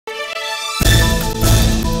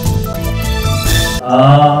We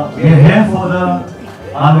are here for the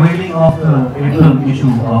unveiling of the April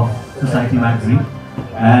issue of Society magazine,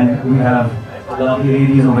 and we have lovely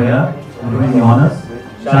ladies over here doing the honors.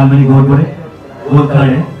 Shalmali Golgade,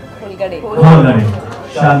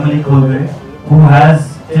 Shalmali Golgade, who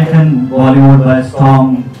has taken Bollywood by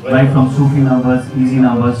storm, right from Sufi numbers, easy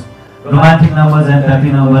numbers, romantic numbers and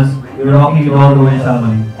peppy numbers. You're rocking it all the way,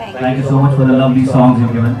 Shalmali. Thank you so much for the lovely songs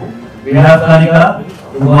you've given. We have Kanika,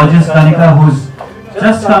 the gorgeous Kanika, who's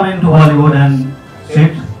just come into Bollywood and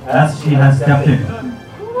shaped as she has stepped in.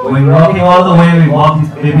 Going rocking all the way, we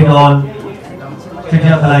walked Baby Doll,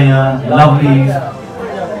 Chitya Khalaiya, lovely,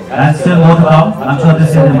 and still more to come. I'm sure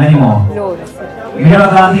this year there are many more. Meera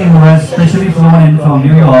Gandhi, who has specially flown in from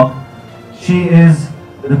New York, she is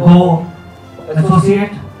the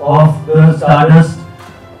co-associate of the Stardust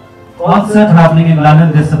concert happening in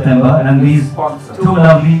London this September, and these two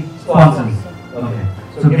lovely sponsors. Okay.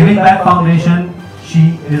 So Giving Back Foundation,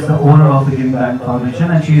 she is the owner of the Giving Back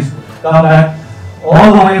Foundation, and she's come back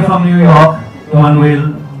all the way from New York to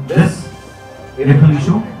unveil this April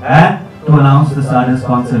issue and to announce the Stardust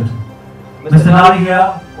concert. Mr. Nari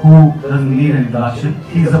here, who doesn't need an introduction,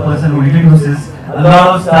 he's the person who introduces a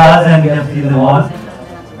lot of stars and gets in the wall,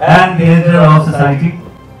 and the editor of Society,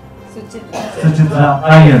 Suchitra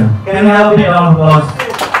Iyer. Can we have a big round of applause?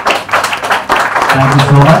 Thank you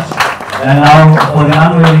so much. And now for the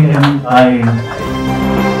unveiling,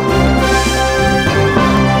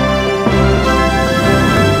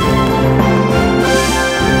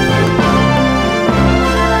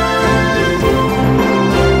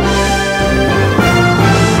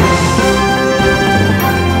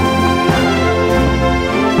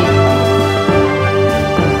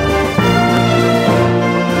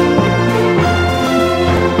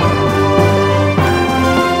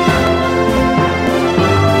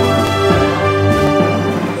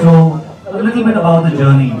 so a little bit about the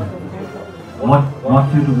journey. What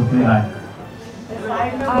brought you to the playwright?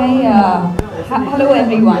 Hello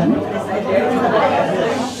everyone.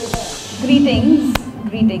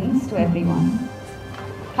 Greetings to everyone.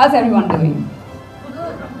 How's everyone doing?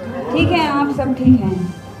 ठीक हैं आप सब ठीक हैं?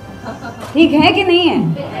 ठीक है कि नहीं है?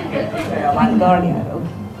 Thank God यार.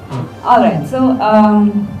 Okay. All right. So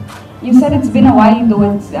you said it's been a while, though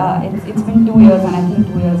it's been 2 years, and I think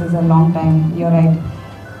 2 years is a long time. You're right.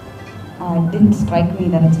 It didn't strike me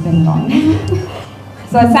that it's been long.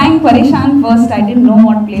 So I sang Pareshan first. I didn't know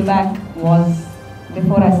what playback was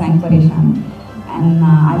before I sang Pareshan. And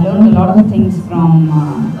I learned a lot of things from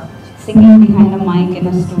singing behind a mic in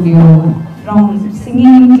a studio, from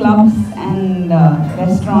singing in clubs and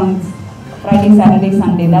restaurants, Friday, Saturday,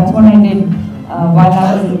 Sunday. That's what I did while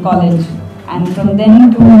I was in college. And from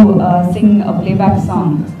then to sing a playback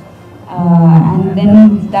song. And then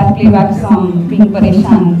that playback song, being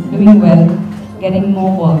Pareshan, doing well, getting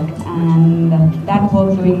more work, and that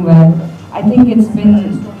work doing well. I think it's been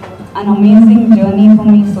an amazing journey for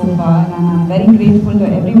me so far, and I'm very grateful to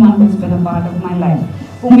everyone who's been a part of my life,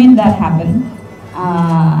 who made that happen.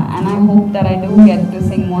 And I hope that I do get to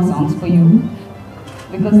sing more songs for you,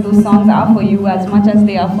 because those songs are for you as much as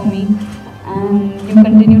they are for me, and you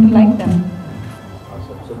continue to like them.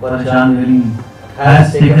 So Pareshan really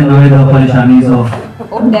has taken away the pareshanis of,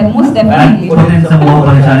 most definitely, and put in some more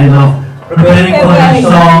pareshanis of preparing for these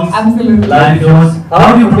songs, absolutely, live shows.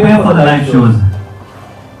 How do you prepare for the live shows?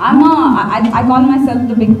 I call myself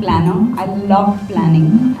the big planner. I love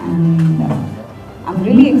planning, and I'm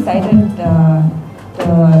really excited.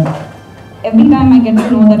 Every time I get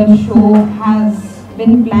to know that a show has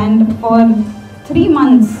been planned for 3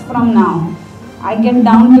 months from now, I get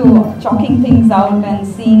down to chalking things out and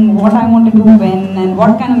seeing what I want to do when, and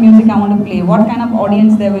what kind of music I want to play, what kind of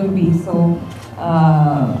audience there will be. So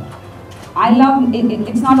I love it.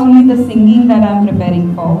 It's not only the singing that I'm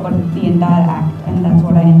preparing for, but the entire act, and that's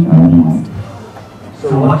what I enjoy the most. So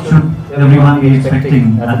what should everyone be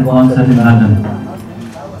expecting at the concert in London?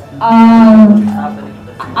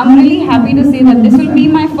 I'm really happy to say that this will be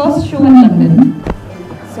my first show in London.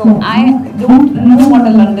 So I don't know what a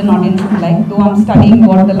London audience is like, though I'm studying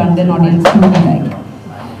what the London audience will be like.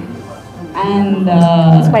 And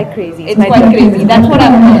it's quite crazy. It's quite crazy. That's what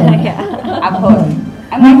I've heard. Yeah. I've heard.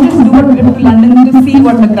 I might just do a trip to London to see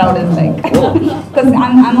what the crowd is like. Because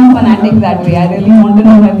I'm a fanatic that way. I really want to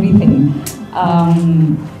know everything.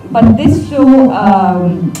 But this show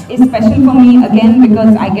is special for me again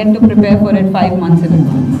because I get to prepare for it 5 months in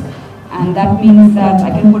advance. And that means that I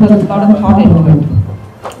can put a lot of thought into it.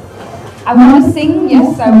 I want to sing,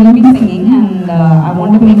 yes, I will be singing, and I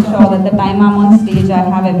want to make sure that the time I'm on stage I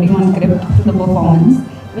have everyone gripped to the performance.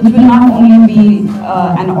 which will not only be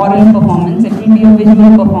an oral performance, it will be a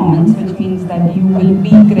visual performance, which means that you will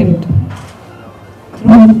be gripped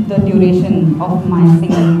through the duration of my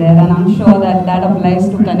singing there. And I'm sure that that applies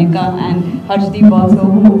to Kanika and Harshdeep also,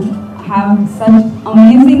 who have such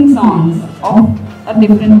amazing songs of a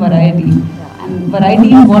different variety. And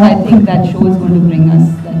variety is what I think that show is going to bring us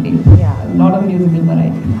that day. Yeah. A lot of musical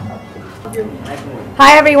variety.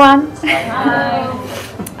 Hi everyone. Hi.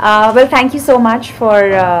 Well, thank you so much for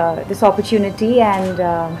this opportunity, and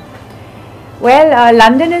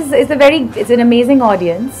London is it's an amazing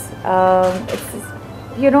audience. It's,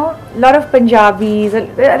 you know, a lot of Punjabis.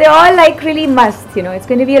 They're all like really must. You know, it's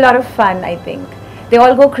going to be a lot of fun. I think they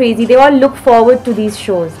all go crazy. They all look forward to these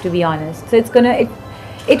shows, to be honest. So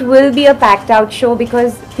it will be a packed out show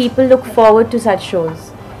because people look forward to such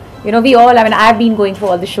shows. You know, I've been going for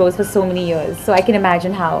all the shows for so many years, so I can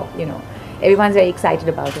imagine how, you know, everyone's very excited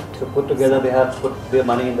about it. So put together, they have put their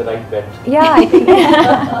money in the right bet. Yeah, I think.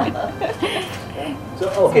 So,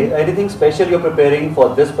 okay, anything special you're preparing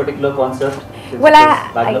for this particular concert? Well,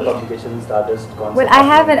 Magna Publications Artist concert. Well, I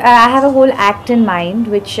have a whole act in mind,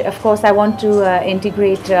 which of course I want to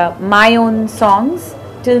integrate my own songs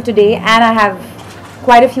till today, and I have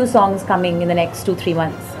quite a few songs coming in the next 2-3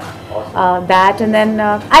 months. Awesome. That, and then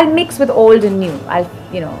I'll mix with old and new.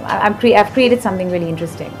 I've created something really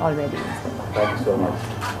interesting already. Thank you so much.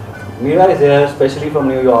 Meera is here, especially from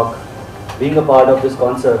New York, being a part of this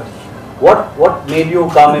concert. What made you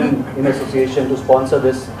come in association to sponsor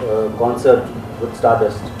this concert with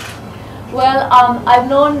Stardust? Well, I've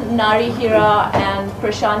known Nari Hira and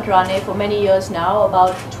Prashant Rane for many years now,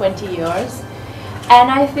 about 20 years. And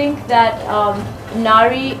I think that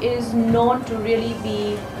Nari is known to really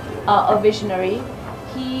be a visionary.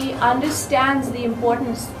 He understands the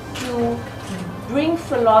importance to bring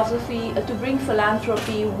philosophy, to bring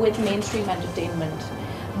philanthropy with mainstream entertainment.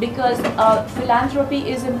 Because philanthropy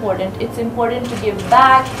is important. It's important to give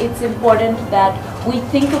back. It's important that we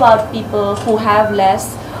think about people who have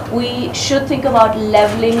less. We should think about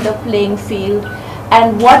leveling the playing field.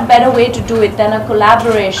 And what better way to do it than a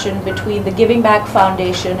collaboration between the Giving Back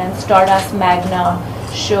Foundation and Stardust Magna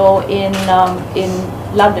show in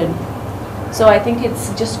London. So I think it's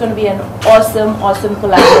just going to be an awesome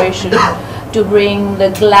collaboration to bring the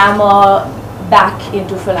glamour back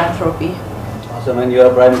into philanthropy. Awesome, and you're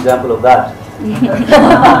a prime example of that.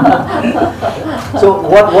 So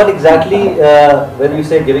what exactly, when you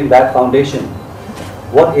say Giving Back Foundation,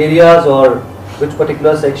 what areas or which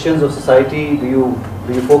particular sections of society do you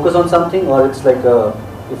focus on something, or it's like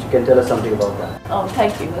if you can tell us something about that? Oh,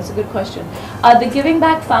 thank you. That's a good question. The Giving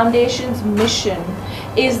Back Foundation's mission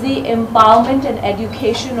is the empowerment and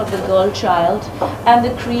education of the girl child and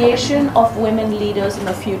the creation of women leaders in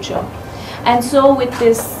the future. And so with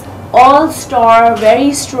this all-star,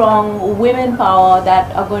 very strong women power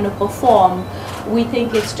that are going to perform, we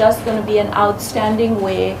think it's just going to be an outstanding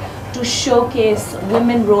way to showcase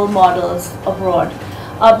women role models abroad.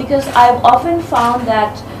 Because I've often found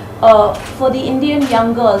that for the Indian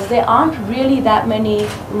young girls, there aren't really that many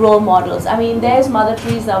role models. I mean, there's Mother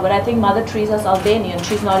Teresa, but I think Mother Teresa's Albanian,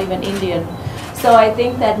 she's not even Indian. So I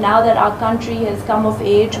think that now that our country has come of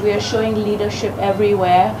age, we are showing leadership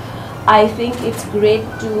everywhere. I think it's great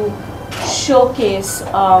to showcase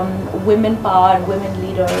women power and women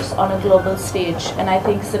leaders on a global stage. And I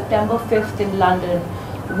think September 5th in London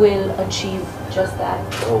will achieve just that.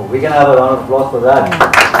 Oh, we can have a round of applause for that.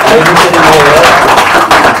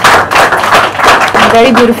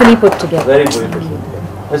 Very beautifully put together. Very beautifully put together.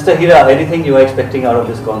 Mr. Hira, anything you are expecting out of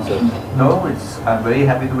this concert? No, I'm very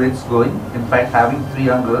happy the way it's going. In fact, having 3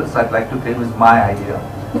 young girls, I'd like to claim is my idea.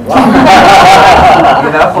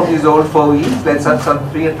 Enough of these old fogies. Let's have some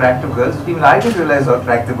 3 attractive girls. Even I didn't realize how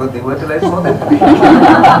attractive they were till I saw them.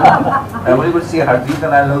 I'm only going to see Hardeep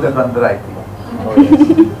and I'll know they've done the right thing. Oh, yes.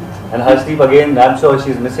 And Harshdeep, again, I'm sure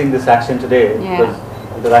she's missing this action today because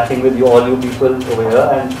interacting with all you people over here,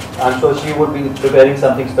 and I'm sure she would be preparing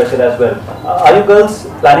something special as well. Are you girls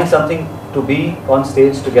planning something to be on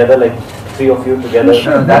stage together, like 3 of you together?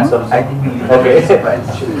 Sure, I think we'll leave okay. surprise.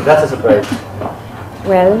 That's a surprise.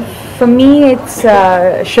 Well, for me it's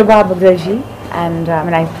Shubha Bagraji, and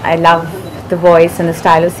I love the voice and the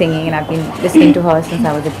style of singing, and I've been listening to her since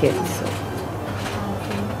I was a kid. So.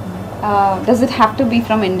 Does it have to be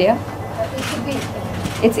from India?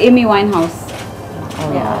 It's Amy Winehouse.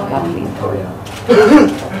 Oh yeah, lovely. Oh yeah.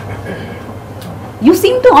 You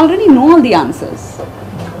seem to already know all the answers.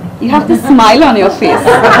 You have this smile on your face.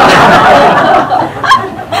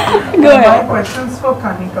 Go My ahead. question's for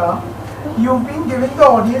Kanika. You've been giving the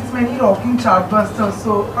audience many rocking chartbusters,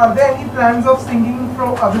 so are there any plans of singing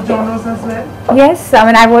from other genres as well? Yes, I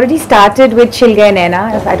mean, I've already started with Chil Gaye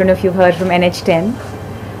Naina. I don't know if you've heard from NH10,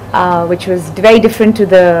 which was very different to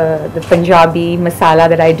the Punjabi masala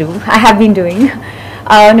that I do. I have been doing.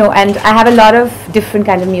 No, and I have a lot of different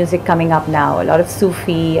kind of music coming up now. A lot of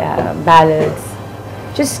Sufi ballads,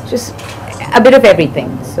 just a bit of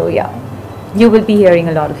everything. So yeah, you will be hearing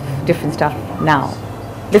a lot of different stuff now,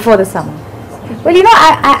 before the summer. Well, you know,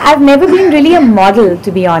 I've never been really a model,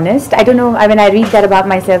 to be honest. I don't know, I mean, I read that about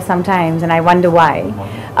myself sometimes and I wonder why.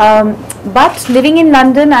 But living in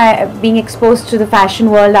London, being exposed to the fashion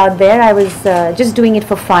world out there, I was just doing it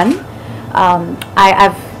for fun.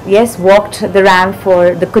 I've walked the ramp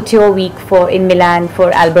for the couture week in Milan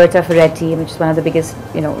for Alberta Ferretti, which is one of the biggest,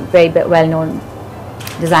 you know, very well-known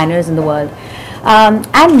designers in the world.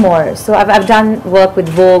 And more. So I've done work with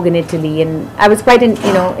Vogue in Italy, and I was quite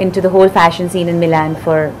into the whole fashion scene in Milan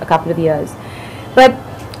for a couple of years. But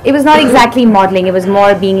it was not exactly modeling. It was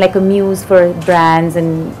more being like a muse for brands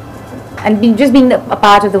and just being a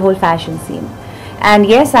part of the whole fashion scene. And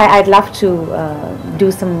yes, I'd love to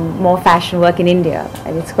do some more fashion work in India,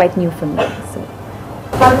 and it's quite new for me. So.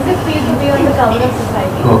 How does it feel to be on the cover of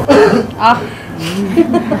Society?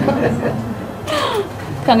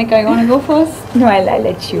 Kanika, you want to go first? No, I'll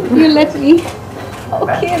let you. You let me.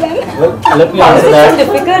 Okay then. Well, let me answer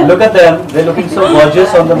that. Look at them. They're looking so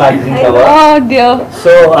gorgeous on the magazine cover. Oh dear.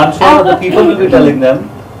 So I'm sure the people will be telling them.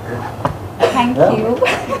 Thank you.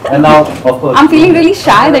 And now, of course. I'm feeling really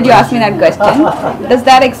shy that you asked me that question. Does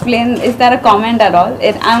that explain? Is that a comment at all?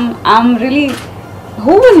 I'm really.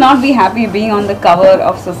 Who will not be happy being on the cover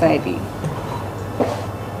of Society?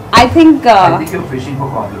 I think you're fishing for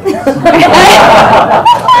compliments.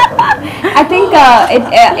 I think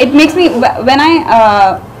it makes me, when I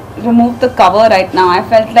remove the cover right now, I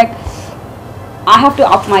felt like I have to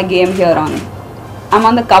up my game here on. I'm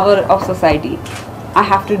on the cover of Society. I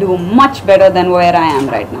have to do much better than where I am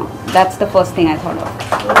right now. That's the first thing I thought of.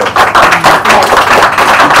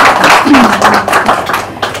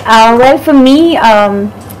 Well, for me,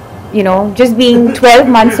 you know, just being 12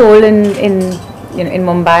 months old in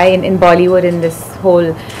Mumbai, in Bollywood, in this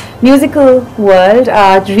whole musical world,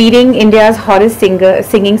 reading India's hottest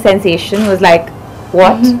singing sensation was like,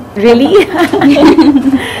 what? Really?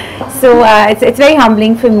 So it's very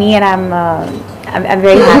humbling for me, and I'm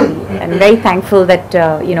very happy and very thankful that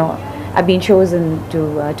you know, I've been chosen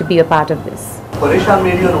to be a part of this. Pareshan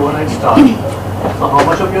made you an overnight star. So how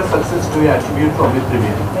much of your success do you attribute to Amit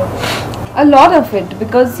Trivedi? A lot of it,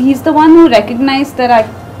 because he's the one who recognized that I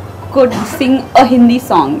could sing a Hindi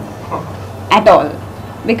song at all,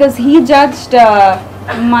 because he judged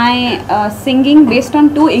my singing based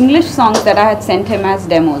on 2 English songs that I had sent him as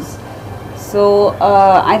demos. So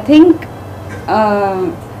I think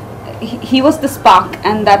he was the spark,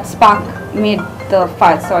 and that spark made the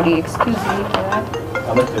fire. Sorry, excuse me for that.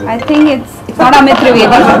 I think it's not Amit Trivedi.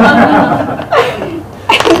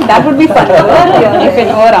 That would be fun if it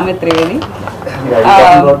were Amit Trivedi.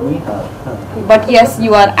 But yes,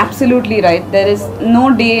 you are absolutely right. There is no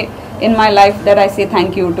day in my life that I say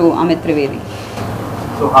thank you to Amit Trivedi.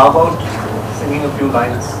 So how about singing a few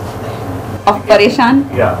lines? Of Pareshan?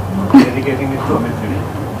 Yeah, dedicating it to Amit Trivedi.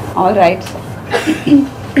 All right.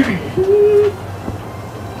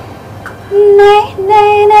 नए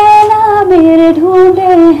नए नैना मेरे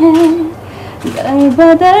ढूंढे हैं, दर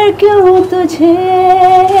बदर क्यों तुझे,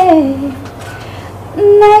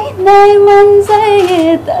 नए नए मंजर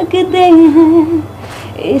ये तकते हैं,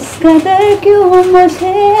 इस कदर क्यों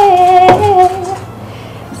मुझे,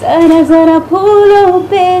 जरा जरा फूलों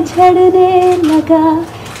पे झड़ने लगा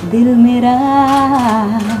दिल मेरा,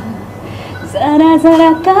 जरा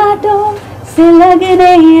जरा कांटों से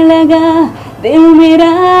लगने लगा दिल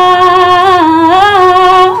मेरा,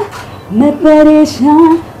 मैं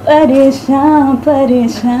परेशान परेशान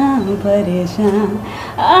परेशान परेशान,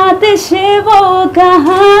 आतिश वो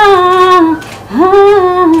कहाँ,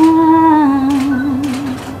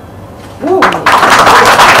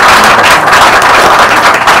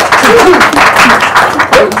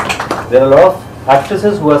 There are a lot of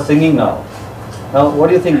actresses who are singing now. Now, what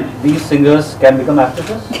do you think? These singers can become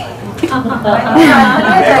actresses? I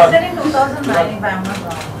said in 2009, if I'm not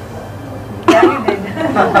wrong. Yeah, you did.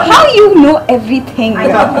 How you know everything? Is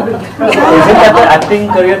it that the acting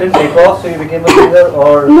career didn't take off, so you became a singer,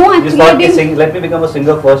 or No, you just actually thought, let me become a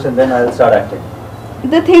singer first and then I'll start acting?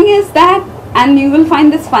 The thing is that, and you will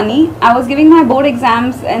find this funny, I was giving my board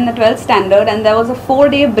exams in the 12th standard, and there was a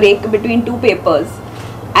 4-day break between 2 papers,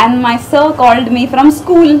 and my sir called me from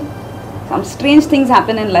school. Some strange things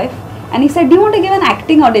happen in life, And he said, do you want to give an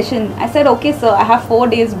acting audition? I said, okay sir, I have 4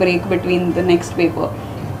 days break between the next paper.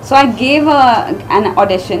 So I gave an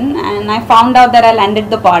audition and I found out that I landed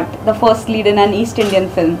the part, the first lead in an East Indian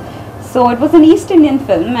film. So it was an East Indian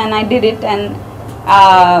film and I did it, and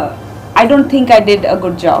I don't think I did a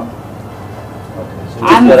good job. Okay, so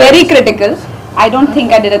I'm very critical. I don't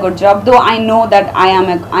think I did a good job, though I know that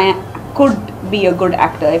I could be a good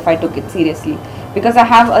actor if I took it seriously, because I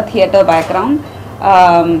have a theatre background.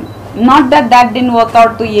 Not that didn't work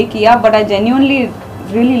out to ye kiya, but I genuinely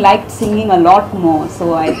really liked singing a lot more,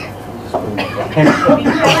 so I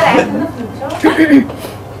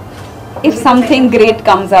if something great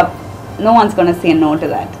comes up, no one's gonna say no to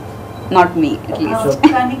that. Not me, at least.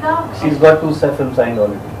 Kanika, she's got 2 films signed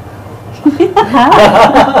already.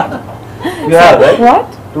 You have, right? What?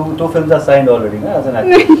 Two films are signed already, no, as an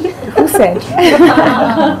actor. Who said?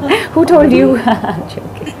 Who told you? I'm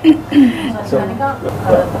joking. So, Kanika,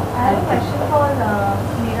 I have a question for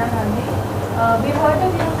Meera Gandhi. We've heard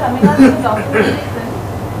of you coming out with a documentary film.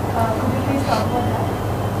 Could you please talk about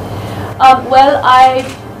that? Well, I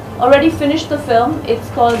already finished the film. It's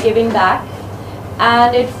called Giving Back,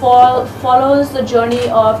 and it follows the journey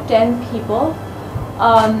of 10 people.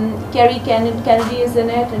 Kerry Kennedy is in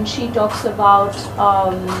it, and she talks about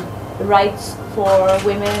rights for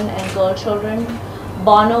women and girl children.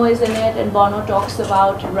 Bono is in it, and Bono talks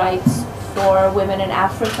about rights for women in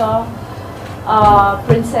Africa.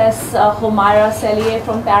 Princess Humaira Sellier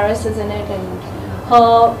from Paris is in it, and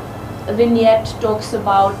her vignette talks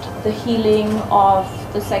about the healing of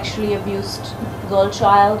the sexually abused girl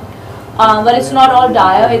child. But it's not all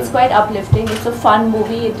dire, it's quite uplifting. It's a fun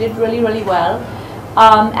movie, it did really, really well.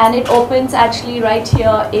 And it opens actually right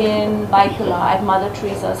here in Baikula at Mother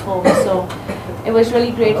Teresa's home. So it was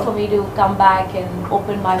really great for me to come back and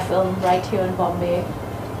open my film right here in Bombay.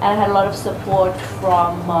 And I had a lot of support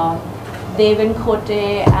from Devin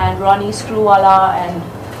Khote and Ronnie Screwwala and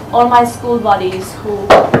all my school buddies who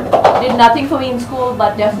did nothing for me in school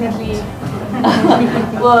but definitely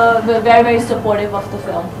were very, very supportive of the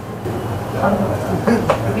film.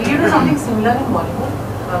 Will you do something similar in Bollywood?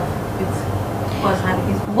 With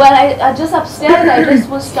personalities? Well, I just upstairs, I just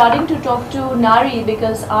was starting to talk to Nari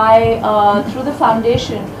because through the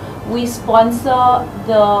foundation, we sponsor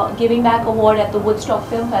the Giving Back Award at the Woodstock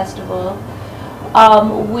Film Festival,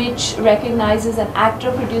 which recognizes an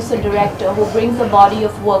actor, producer, director who brings a body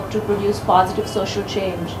of work to produce positive social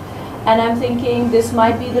change. And I'm thinking this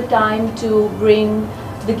might be the time to bring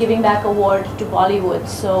the Giving Back Award to Bollywood.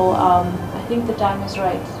 So I think the time is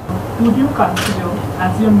right. Who do you consider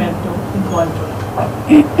as your mentor in Bollywood?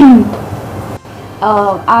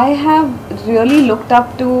 I have really looked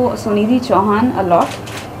up to Sunidhi Chauhan a lot,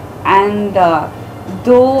 and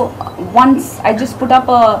though once I just put up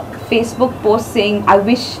a Facebook post saying I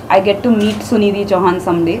wish I get to meet Sunidhi Chauhan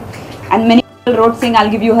someday, and many people wrote saying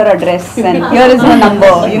I'll give you her address and here is her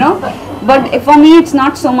number, you know. But for me it's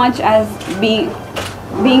not so much as being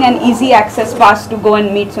an easy access pass to go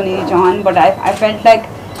and meet Sunidhi Chauhan, but I felt like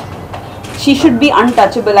she should be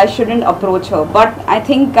untouchable, I shouldn't approach her. But I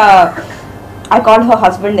think I called her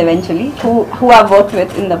husband eventually, who I've worked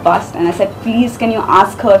with in the past, and I said, please can you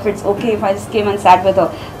ask her if it's okay if I just came and sat with her.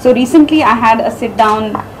 So recently I had a sit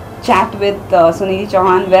down chat with Sunidhi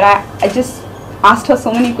Chauhan where I just asked her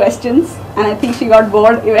so many questions, and I think she got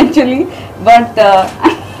bored eventually, but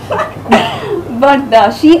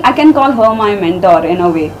I can call her my mentor in a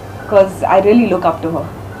way because I really look up to her.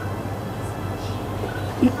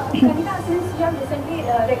 Kanika, since you have recently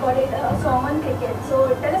recorded a song on cricket, so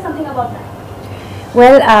tell us something about that.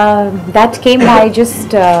 Well, that came by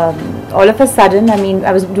just all of a sudden. I mean,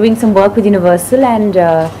 I was doing some work with Universal, and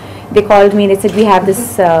they called me and they said, we have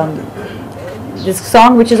this this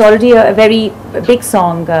song which is already a very big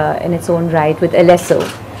song in its own right with Alesso.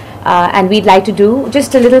 And we'd like to do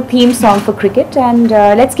just a little theme song for cricket, and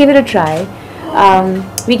let's give it a try.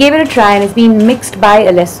 We gave it a try, and it's been mixed by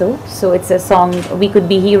Alesso, so it's a song, We Could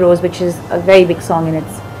Be Heroes, which is a very big song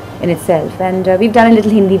in itself, and we've done a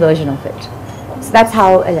little Hindi version of it. So that's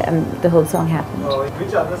how the whole song happened.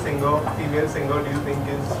 Which other singer, female singer, do you think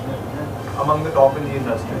is among the top in the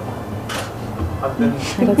industry?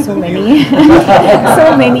 I got so many.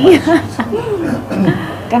 So many.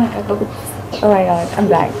 Kanika, go. Oh my god, I'm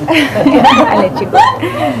back. I'll let you go.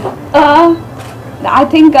 I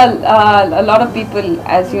think a lot of people,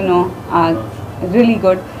 as you know, are really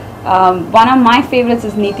good. One of my favorites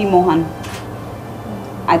is Neeti Mohan.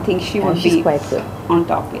 I think she would be quite good on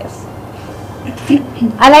top, yes.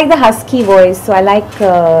 I like the husky voice, so I like,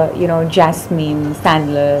 Jasmine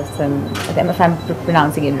Sandler, and if I'm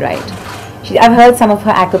pronouncing it right. I've heard some of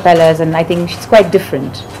her a cappellas, and I think she's quite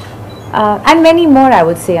different. and many more, I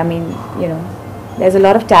would say. I mean, you know, there's a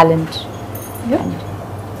lot of talent.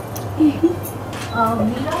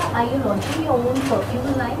 Meera, are you launching your own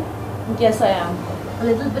perfume line? Yes, I am. A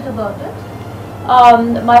little bit about it.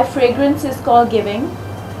 My fragrance is called Giving,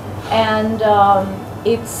 and I've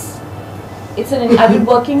been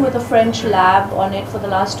working with a French lab on it for the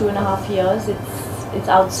last 2.5 years. It's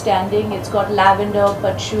outstanding. It's got lavender,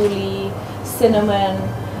 patchouli, cinnamon.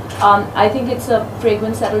 I think it's a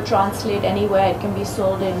fragrance that will translate anywhere. It can be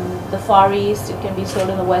sold in the Far East. It can be sold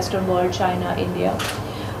in the Western world, China, India.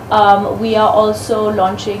 We are also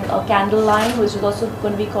launching a candle line, which is also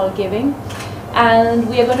going to be called Giving. And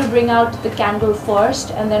we are going to bring out the candle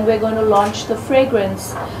first, and then we're going to launch the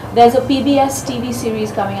fragrance. There's a PBS TV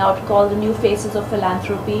series coming out called The New Faces of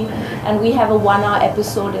Philanthropy, and we have a 1-hour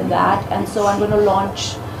episode in that. And so I'm going to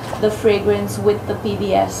launch the fragrance with the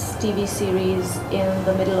PBS TV series in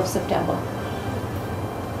the middle of September.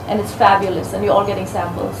 And it's fabulous, and you're all getting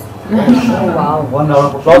samples. Oh, wow. 1 round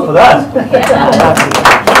of applause for that.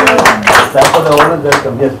 Sample the order,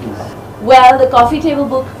 welcome. Yes, please. Well, the coffee table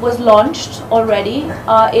book was launched already.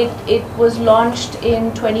 It was launched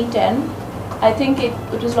in 2010. I think it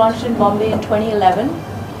was launched in Bombay in 2011.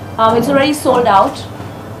 It's already sold out.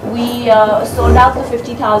 We sold out the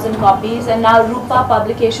 50,000 copies, and now Rupa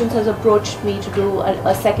Publications has approached me to do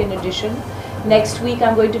a second edition. Next week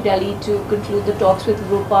I'm going to Delhi to conclude the talks with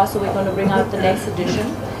Rupa, so we're going to bring out the next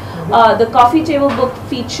edition. The coffee table book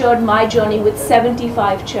featured my journey with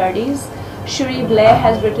 75 charities. Shri Blair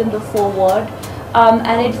has written the foreword,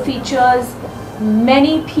 and it features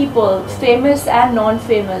many people, famous and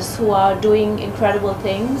non-famous, who are doing incredible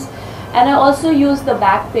things. And I also use the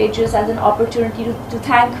back pages as an opportunity to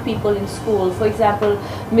thank people in school. For example,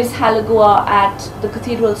 Miss Halagua at the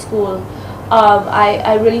Cathedral School.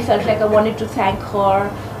 I really felt like I wanted to thank her.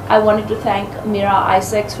 I wanted to thank Mira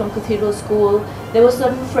Isaacs from Cathedral School. There were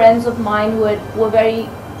certain friends of mine who were very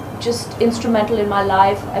just instrumental in my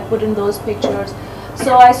life. I put in those pictures.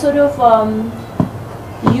 So I sort of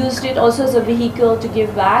used it also as a vehicle to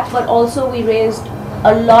give back, but also we raised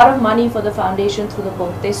a lot of money for the foundation through the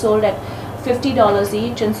book. They sold at $50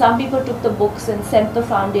 each, and some people took the books and sent the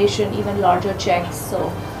foundation even larger checks.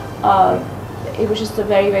 So it was just a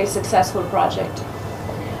very, very successful project.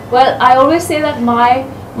 Well, I always say that my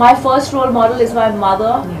first role model is my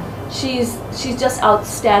mother. Yeah. She's just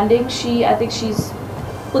outstanding. I think she's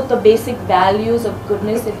put the basic values of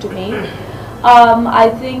goodness into me. I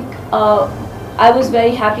think I was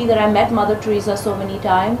very happy that I met Mother Teresa so many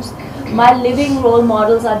times. My living role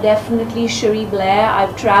models are definitely Shri Blair.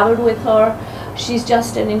 I've traveled with her. She's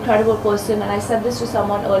just an incredible person, and I said this to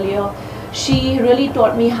someone earlier. She really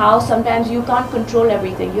taught me how sometimes you can't control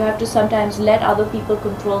everything. You have to sometimes let other people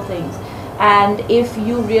control things. And if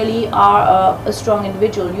you really are a strong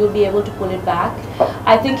individual, you'll be able to pull it back.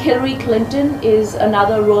 I think Hillary Clinton is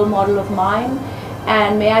another role model of mine.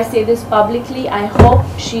 And may I say this publicly, I hope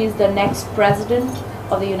she is the next president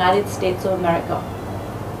of the United States of America.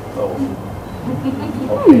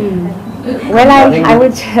 Well, I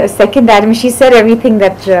would second that. I mean, she said everything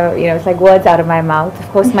that, it's like words out of my mouth. Of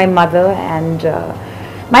course, my mother and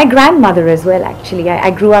my grandmother as well, actually.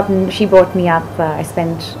 I grew up and she brought me up. I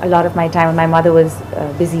spent a lot of my time, and my mother was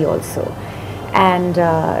busy also. And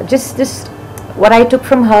just what I took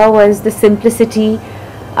from her was the simplicity,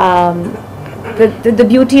 the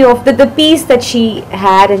beauty of the peace that she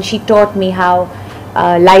had, and she taught me how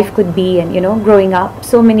life could be, and growing up,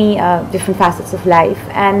 so many different facets of life,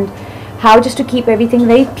 and how just to keep everything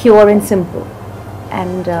very pure and simple.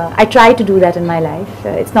 And I try to do that in my life.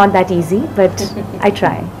 It's not that easy, but I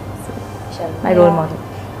try. So, my role model.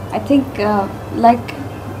 I think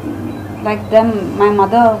like them, my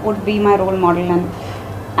mother would be my role model,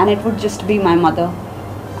 and it would just be my mother,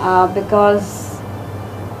 because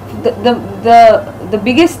the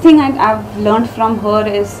biggest thing I've learned from her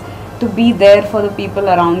is to be there for the people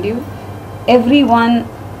around you. Everyone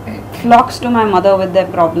flocks to my mother with their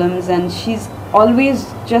problems, and she's always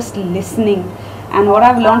just listening. And what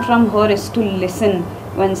I've learned from her is to listen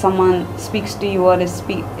when someone speaks to you or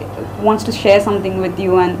wants to share something with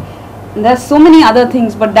you. And there's so many other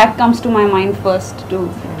things, but that comes to my mind first, to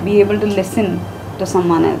be able to listen to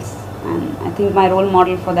someone else. And I think my role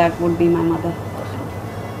model for that would be my mother.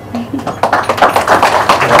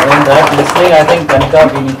 In that listening, I think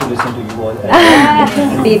Kanika, we need to listen to you all.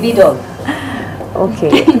 Baby doll.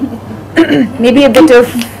 Okay. Maybe a bit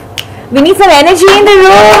of. We need some energy in the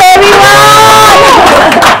room, everyone.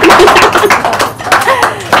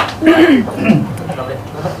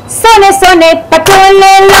 Sone sone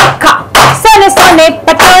patole lakha, sone sone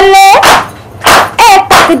patole, ek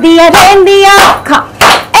tak diya rendi akha,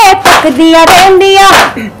 तकदियां रहंदियां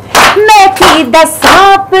मैं की दसां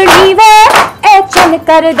अपनी वे ए चन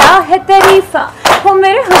करदा है तारीफा हो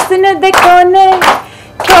मेरे हुस्न दे कोने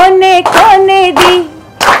कोने कोने दी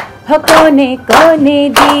हो कोने कोने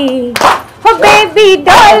दी हो बेबी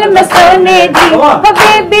डॉल मैं सोने दी हो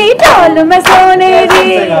बेबी डॉल मैं सोने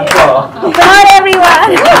दी Come on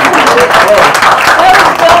everyone